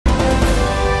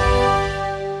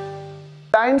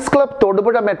Lions club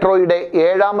Thodupuzha മെട്രോയുടെ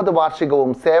 7ാമത്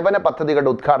വാർഷികവും സേവന പദ്ധതികളുടെ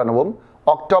ഉദ്ഘാടനവും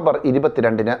ഒക്ടോബർ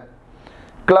 22-ന്.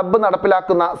 ക്ലബ്ബ്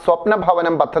നടപ്പിലാക്കുന്ന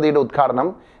സ്വപ്നഭവനം പദ്ധതിയുടെ ഉദ്ഘാടനം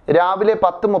രാവിലെ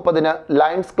 10:30-ന്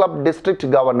lions club district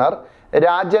governor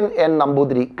Rajan N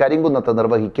Namboothiri കരിങ്കുന്നത്ത്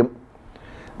നിർവഹിക്കും.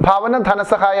 ഭവന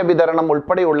ധനസഹായ വിതരണം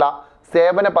ഉൾപ്പെടെയുള്ള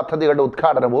സേവന പദ്ധതികളുടെ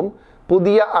ഉദ്ഘാടനവും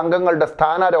പുതിയ അംഗങ്ങളുടെ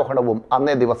സ്ഥാനാരോഹണവും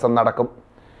അന്നേ ദിവസം നടക്കും.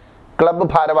 ക്ലബ്ബ്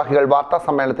ഭാരവാഹികൾ വാർത്താ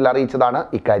സമ്മേളനത്തിൽ അറിയിച്ചതാണ്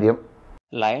ഇക്കാര്യം.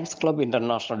 Lions club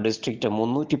international district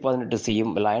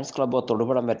 318 lions club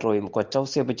Thodupuzha മെട്രോയും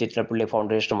Kochouseph Chittilappilly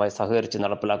ഫൗണ്ടേഷനുമായി സഹകരിച്ച്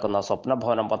നടപ്പിലാക്കുന്ന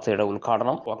സ്വപ്നഭവനം പദ്ധതിയുടെ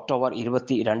ഉദ്ഘാടനം ഒക്ടോബർ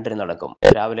 22-ന് നടക്കും.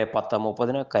 രാവിലെ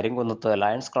 10:30-ന് കരിങ്കുന്നത്ത്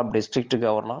lions club district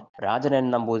governor Rajan N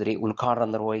Namboothiri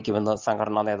ഉദ്ഘാടനം നിർവഹിക്കുമെന്ന്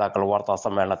സംഘടനാ നേതാക്കൾ വാർത്താ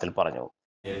സമ്മേളനത്തിൽ പറഞ്ഞു.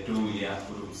 ഏറ്റവും വലിയ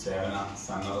ഒരു സേവന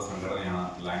സന്നദ്ധ സംഘടനയാണ്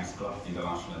ലയൺസ് ക്ലബ്ബ്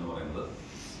ഇന്റർനാഷണൽ എന്ന് പറയുന്നത്.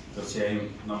 തീർച്ചയായും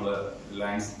നമ്മൾ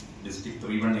lions district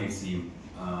 318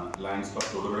 lions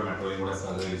club Thodupuzha മെട്രോയും കൂടെ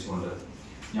സഹകരിച്ചുകൊണ്ട്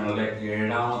ഞങ്ങളുടെ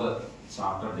 7ാമത്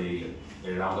ചാർട്ടർ ഡേയിൽ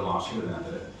 7ാമത് വാർഷിക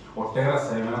ദിനത്തിൽ ഒട്ടേറെ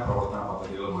സേവന പ്രവർത്തന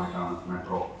പദ്ധതികളുമായിട്ടാണ്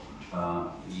മെട്രോ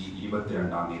ഈ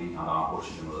 22-ാം തീയതി അത്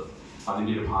ആഘോഷിക്കുന്നത്.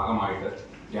 അതിൻ്റെ ഒരു ഭാഗമായിട്ട്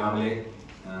രാവിലെ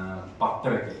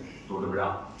 10:30-ക്ക് തൊടുപുഴ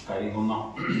കരിങ്കുന്നം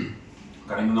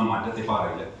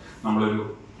മാറ്റത്തിപ്പാറയിൽ നമ്മളൊരു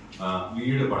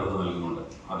വീട് പണിത് നൽകുന്നുണ്ട്.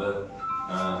 അത്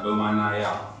ബഹുമാനായ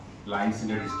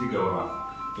ലയൺസിൻ്റെ district governor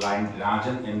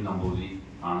Rajan N Namboothiri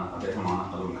അദ്ദേഹമാണ്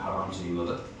അത് ഉദ്ഘാടനം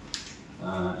ചെയ്യുന്നത്.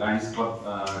 Lions club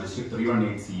district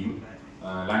 318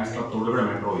 lions club Thodupuzha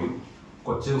മെട്രോയും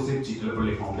Kochouseph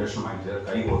Chittilappilly ഫൗണ്ടേഷനുമായിട്ട്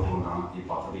കൈകോർത്തുകൊണ്ടാണ് ഈ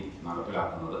പദ്ധതി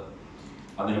നടപ്പിലാക്കുന്നത്.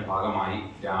 അതിൻ്റെ ഭാഗമായി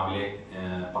രാവിലെ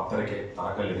 10:30-ക്ക്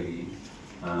തറക്കല്ലിടുകയും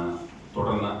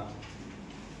തുടർന്ന്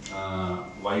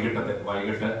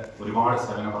വൈകിട്ട് ഒരുപാട്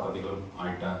സേവന പദ്ധതികളും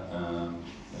ആയിട്ട്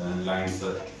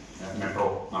ലയൺസ് മെട്രോ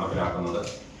നടപ്പിലാക്കുന്നത്.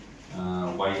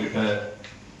 വൈകിട്ട്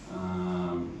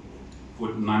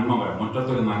നന്മമരം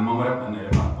മുറ്റത്തൊരു നന്മമരം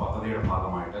എന്ന പദ്ധതിയുടെ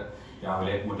ഭാഗമായിട്ട്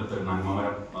രാവിലെ വൈകിട്ടൊരു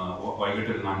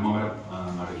നന്മമരം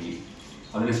നടുകയും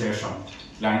അതിനുശേഷം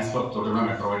ലയൺസ് ക്ലബ്ബ് തൊടുപുഴ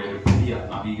മെട്രോയുടെ ഒരു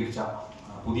നവീകരിച്ച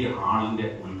പുതിയ ഹാളിൻ്റെ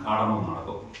ഉദ്ഘാടനവും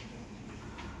നടക്കും.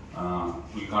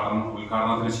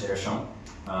 ഉദ്ഘാടനത്തിന് ശേഷം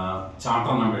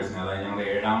ചാർട്ടർ മെമ്പേഴ്സിനെ, അതായത് ഞങ്ങളുടെ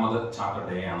 7ാമത് ചാർട്ടർ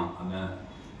ഡേ ആണ്. അന്ന്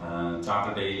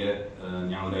ചാർട്ടർ ഡേയിൽ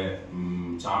ഞങ്ങളുടെ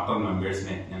ചാർട്ടർ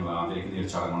മെമ്പേഴ്സിനെ ഞങ്ങൾ ആദരിക്കുന്ന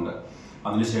ഒരു ചടങ്ങുണ്ട്.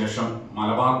 അതിനുശേഷം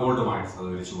മലബാർ ഗോൾഡുമായിട്ട്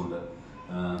സഹകരിച്ചുകൊണ്ട്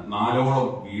 4ഓളം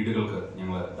വീടുകൾക്ക്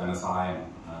ഞങ്ങൾ ധനസഹായം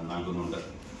നൽകുന്നുണ്ട്.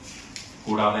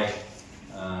 കൂടാതെ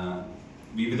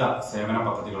വിവിധ സേവന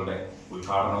പദ്ധതികളുടെ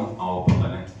ഉദ്ഘാടനവും ഒപ്പം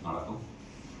തന്നെ നടക്കും.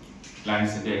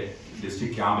 ലയൺസിൻ്റെ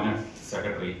district cabinet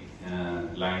secretary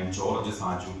lion George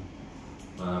Saju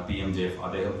PMJF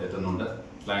അദ്ദേഹം എത്തുന്നുണ്ട്.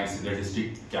 ലയൺസിൻ്റെ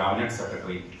district cabinet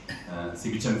secretary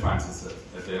Sibichan Francis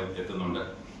അദ്ദേഹം എത്തുന്നുണ്ട്.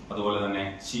 അതുപോലെ തന്നെ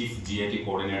chief GAT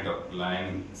coordinator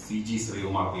lion CG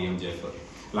Sreekumar PMJF,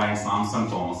 lion Samson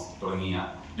Thomas തുടങ്ങിയ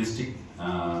ഡിസ്ട്രിക്ട്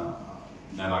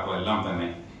നേതാക്കളെല്ലാം തന്നെ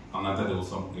അന്നത്തെ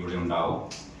ദിവസം ഇവിടെ ഉണ്ടാവും.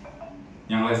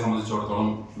 ഞങ്ങളെ സംബന്ധിച്ചിടത്തോളം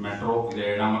മെട്രോ ഇത്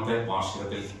 7ാമത്തെ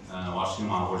വാർഷികം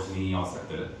ആഘോഷിക്കുന്ന ഈ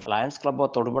അവസരത്തിൽ ലയൺസ് ക്ലബ്ബ്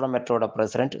തൊടുപുഴ മെട്രോയുടെ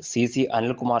പ്രസിഡന്റ് CC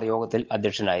അനിൽകുമാർ യോഗത്തിൽ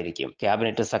അധ്യക്ഷനായിരിക്കും.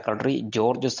 ക്യാബിനറ്റ് സെക്രട്ടറി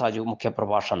ജോർജ് സാജു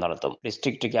മുഖ്യപ്രഭാഷണം നടത്തും.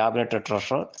 District cabinet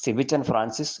treasurer Sibichan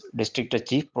Francis, district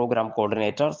chief programme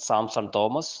coordinator Samson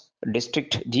Thomas,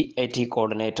 district GAT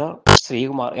coordinator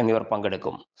Sreekumar എന്നിവർ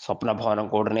പങ്കെടുക്കും. സ്വപ്നഭവനം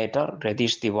കോർഡിനേറ്റർ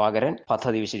രതീഷ് ദിവാകരൻ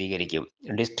പദ്ധതി വിശദീകരിക്കും.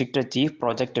 District chief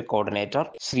project coordinator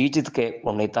Sreejith K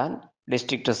Unnithan,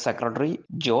 district secretary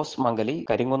Jose Mangali,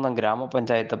 Karimkunnam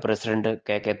ഗ്രാമപഞ്ചായത്ത് പ്രസിഡന്റ്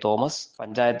KK തോമസ്,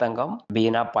 പഞ്ചായത്ത് അംഗം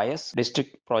Beena Pius,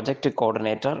 district project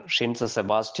coordinator Shins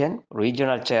Sebastian,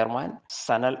 regional chairman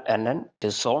Sanal NN,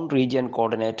 zone region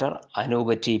coordinator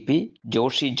Anoop TP,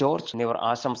 Joshi George എന്നിവർ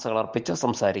ആശംസകൾ അർപ്പിച്ച്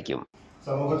സംസാരിക്കും.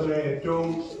 സമൂഹത്തിലെ ഏറ്റവും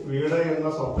വീട് എന്ന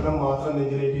സ്വപ്നം മാത്രം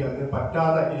നെഞ്ചിലേറ്റി അതിന്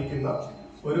പറ്റാതെ ഇരിക്കുന്ന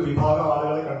ഒരു വിഭാഗം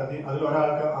ആളുകളെ കണ്ടെത്തി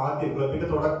അതിലൊരാൾക്ക് ആദ്യം ക്ലബിന്റെ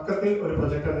തുടക്കത്തിൽ ഒരു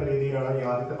പ്രൊജക്ട് എന്ന രീതിയിലാണ് ഈ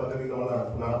ആദ്യത്തെ പദ്ധതി നമ്മൾ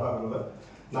നടപ്പാക്കുന്നത്.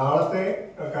 നാളത്തെ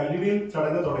കല്ലുവിൽ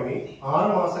ചടങ്ങ് തുടങ്ങി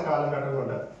 6 മാസ കാലഘട്ടം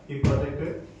കൊണ്ട് ഈ പ്രൊജക്ട്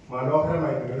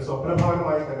മനോഹരമായി തന്നെ ഒരു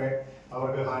സ്വപ്നഭവനമായി തന്നെ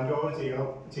അവർക്ക് ഹാൻഡ് ഓവർ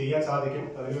ചെയ്യാൻ സാധിക്കും.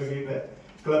 അതിനു വേണ്ടിയിട്ട്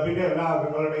ക്ലബിന്റെ എല്ലാ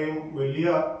അംഗങ്ങളുടെയും വലിയ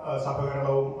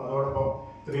സഹകരണവും അതോടൊപ്പം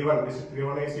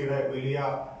 318 വലിയ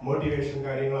മോട്ടിവേഷൻ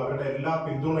കാര്യങ്ങൾ, അവരുടെ എല്ലാ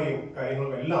പിന്തുണയും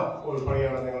കാര്യങ്ങളും എല്ലാം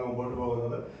ഉൾപ്പെടെയാണ് ഞങ്ങൾ മുമ്പോട്ട്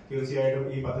പോകുന്നത്. തീർച്ചയായിട്ടും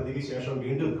ഈ പദ്ധതിക്ക് ശേഷം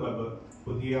വീണ്ടും ക്ലബ്ബ്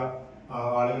പുതിയ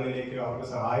ആളുകളിലേക്ക് അവർക്ക്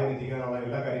സഹായം എത്തിക്കാനുള്ള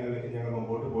എല്ലാ കാര്യങ്ങളിലേക്കും ഞങ്ങൾ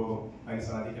മുമ്പോട്ട് പോകും. അതിന്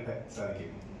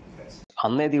സാധിക്കും.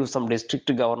 അന്നേ ദിവസം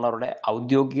ഡിസ്ട്രിക്ട് ഗവർണറുടെ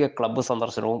ഔദ്യോഗിക ക്ലബ്ബ്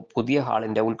സന്ദർശനവും പുതിയ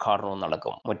ഹാളിന്റെ ഉദ്ഘാടനവും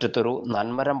നടക്കും. മുറ്റത്തൊരു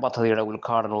നന്മരം പദ്ധതിയുടെ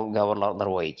ഉദ്ഘാടനവും ഗവർണർ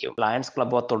നിർവഹിക്കും. Lions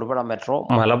club Thodupuzha metro,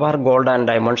 Malabar gold and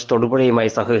diamonds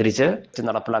തൊടുപുഴയുമായി സഹകരിച്ച്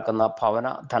നടപ്പിലാക്കുന്ന ഭവന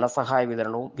ധനസഹായ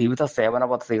വിതരണവും വിവിധ സേവന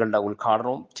പദ്ധതികളുടെ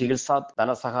ഉദ്ഘാടനവും ചികിത്സാ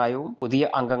ധനസഹായവും പുതിയ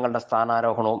അംഗങ്ങളുടെ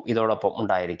സ്ഥാനാരോഹണവും ഇതോടൊപ്പം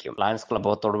ഉണ്ടായിരിക്കും. Lions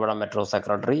club Thodupuzha metro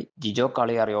secretary Jijo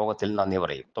Kaliyar യോഗത്തിൽ നന്ദി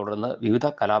പറയും. തുടർന്ന് വിവിധ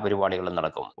കലാപരിപാടികളും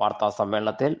നടക്കും. വാർത്താ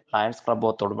സമ്മേളനത്തിൽ lions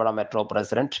club Thodupuzha metro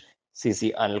president CC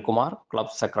Anilkumar,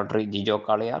 club secretary Jijo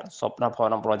Kaliyar,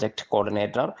 സ്വപ്നഭവനം project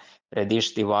coordinator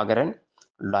Ratheesh Divakaran,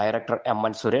 director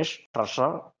MN Suresh,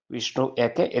 treasurer Vishnu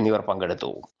AK എന്നിവർ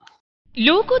പങ്കെടുത്തു.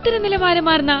 ലോകോത്തര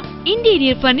നിലവാരമാർന്ന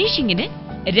ഇന്റീരിയർ ഫർണിഷിംഗിന്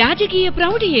രാജകീയ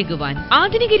പ്രൗഢിയേകുവാൻ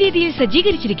ആധുനിക രീതിയിൽ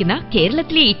സജ്ജീകരിച്ചിരിക്കുന്ന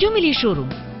കേരളത്തിലെ ഏറ്റവും വലിയ ഷോറൂം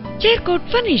ചേർക്കോട്ട്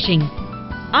ഫർണിഷിംഗ്.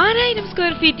 6000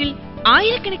 സ്ക്വയർ ഫീറ്റിൽ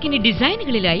ആയിരക്കണക്കിന്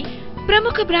ഡിസൈനുകളിലായി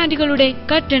പ്രമുഖ ബ്രാൻഡുകളുടെ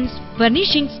curtains,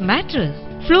 furnishings, mattress,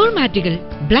 floor മാറ്റുകൾ,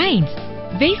 blinds,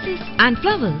 vases and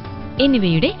flowers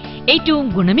എന്നിവയുടെ ഏറ്റവും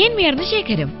ഗുണമേന്മയാർന്ന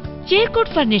ശേഖരം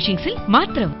ചേർക്കോട്ട് ഫർണിഷിംഗ്സിൽ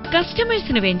മാത്രം.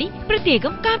 കസ്റ്റമേഴ്സിന് വേണ്ടി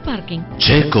പ്രത്യേകം car parking.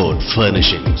 ചേർക്കോട്ട്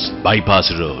furnishings,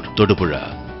 bypass road, Thodupuzha,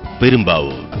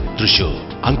 Perumbavoor, Thrissur,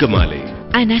 Angamaly.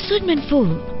 An assortment for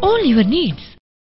all your needs.